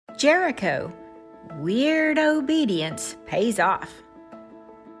Jericho. Weird obedience pays off.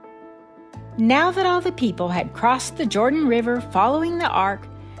 Now that all the people had crossed the Jordan River following the ark,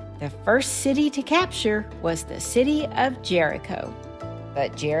 the first city to capture was the city of Jericho.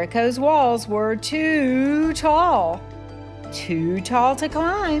 But Jericho's walls were too tall to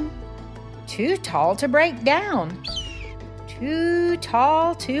climb, too tall to break down, too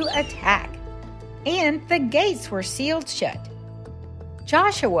tall to attack, and the gates were sealed shut.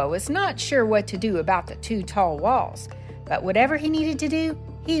 Joshua was not sure what to do about the too tall walls, but whatever he needed to do,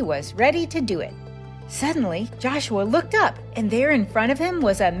 he was ready to do it. Suddenly, Joshua looked up, and there in front of him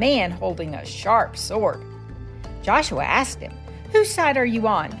was a man holding a sharp sword. Joshua asked him, "Whose side are you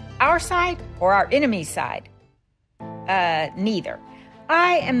on, our side or our enemy's side?" Neither.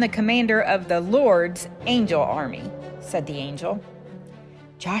 I am the commander of the Lord's angel army," said the angel.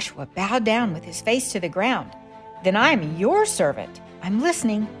 Joshua bowed down with his face to the ground. "Then I am your servant. I'm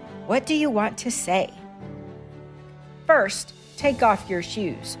listening. What do you want to say?" "First, take off your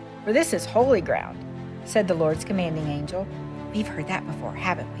shoes, for this is holy ground," said the Lord's commanding angel. We've heard that before,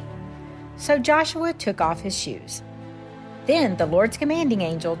 haven't we? So Joshua took off his shoes. Then the Lord's commanding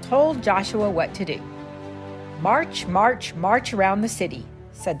angel told Joshua what to do. "March, march, march around the city,"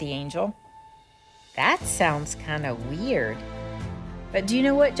 said the angel. That sounds kind of weird. But do you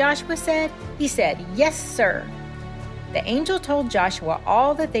know what Joshua said? He said, "Yes, sir." The angel told Joshua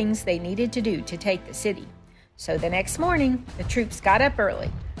all the things they needed to do to take the city. So the next morning, the troops got up early.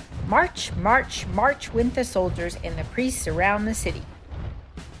 March, march, march went the soldiers and the priests around the city.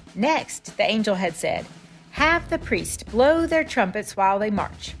 Next, the angel had said, "Have the priests blow their trumpets while they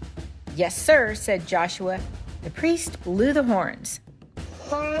march." "Yes, sir," said Joshua. The priest blew the horns.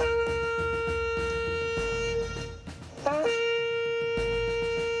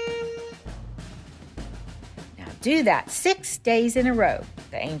 "Now do that 6 days in a row,"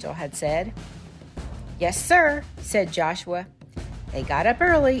 the angel had said. "Yes, sir," said Joshua. They got up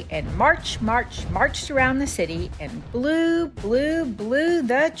early and marched around the city and blew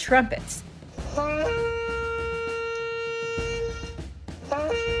the trumpets.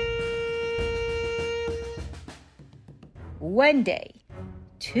 One day,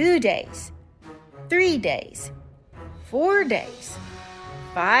 2 days, 3 days, 4 days,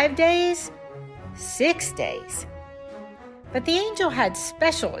 5 days, 6 days. But the angel had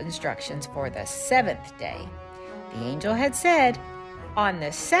special instructions for the 7th day. The angel had said, "On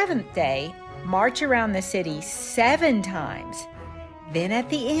the 7th day, march around the city 7 times. Then at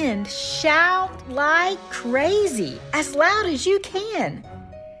the end, shout like crazy, as loud as you can.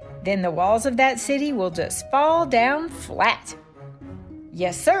 Then the walls of that city will just fall down flat."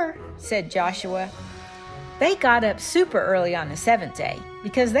 "Yes, sir," said Joshua. They got up super early on the 7th day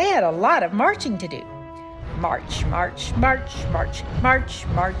because they had a lot of marching to do. March, march, march, march, march,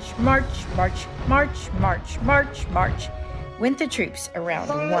 march, march, march, march, march, march, march, went the troops around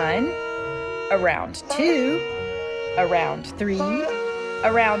 1, around 2, around 3,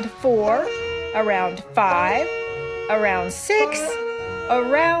 around 4, around 5, around 6,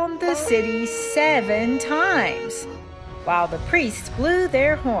 around the city 7 times, while the priests blew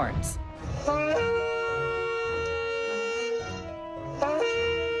their horns.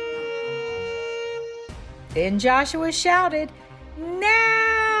 Then Joshua shouted,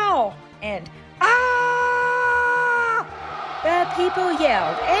 "Now!" and "Ah!" The people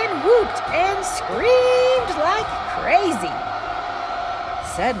yelled and whooped and screamed like crazy.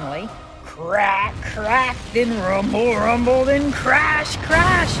 Suddenly, crack, crack, then rumble, rumble, then crash,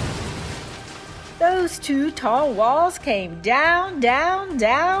 crash. Those 2 tall walls came down, down,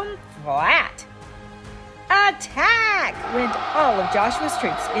 down, flat. Attack! Went all of Joshua's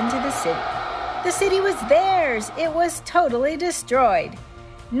troops into the city. The city was theirs. It was totally destroyed.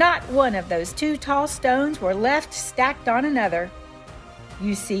 Not one of those 2 tall stones were left stacked on another.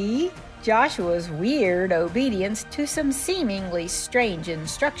 You see, Joshua's weird obedience to some seemingly strange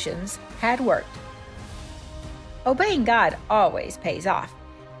instructions had worked. Obeying God always pays off,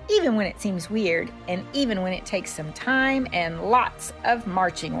 even when it seems weird and even when it takes some time and lots of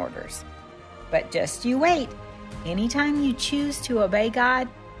marching orders. But just you wait. Anytime you choose to obey God,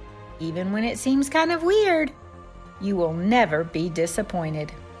 even when it seems kind of weird, you will never be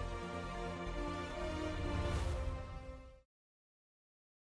disappointed.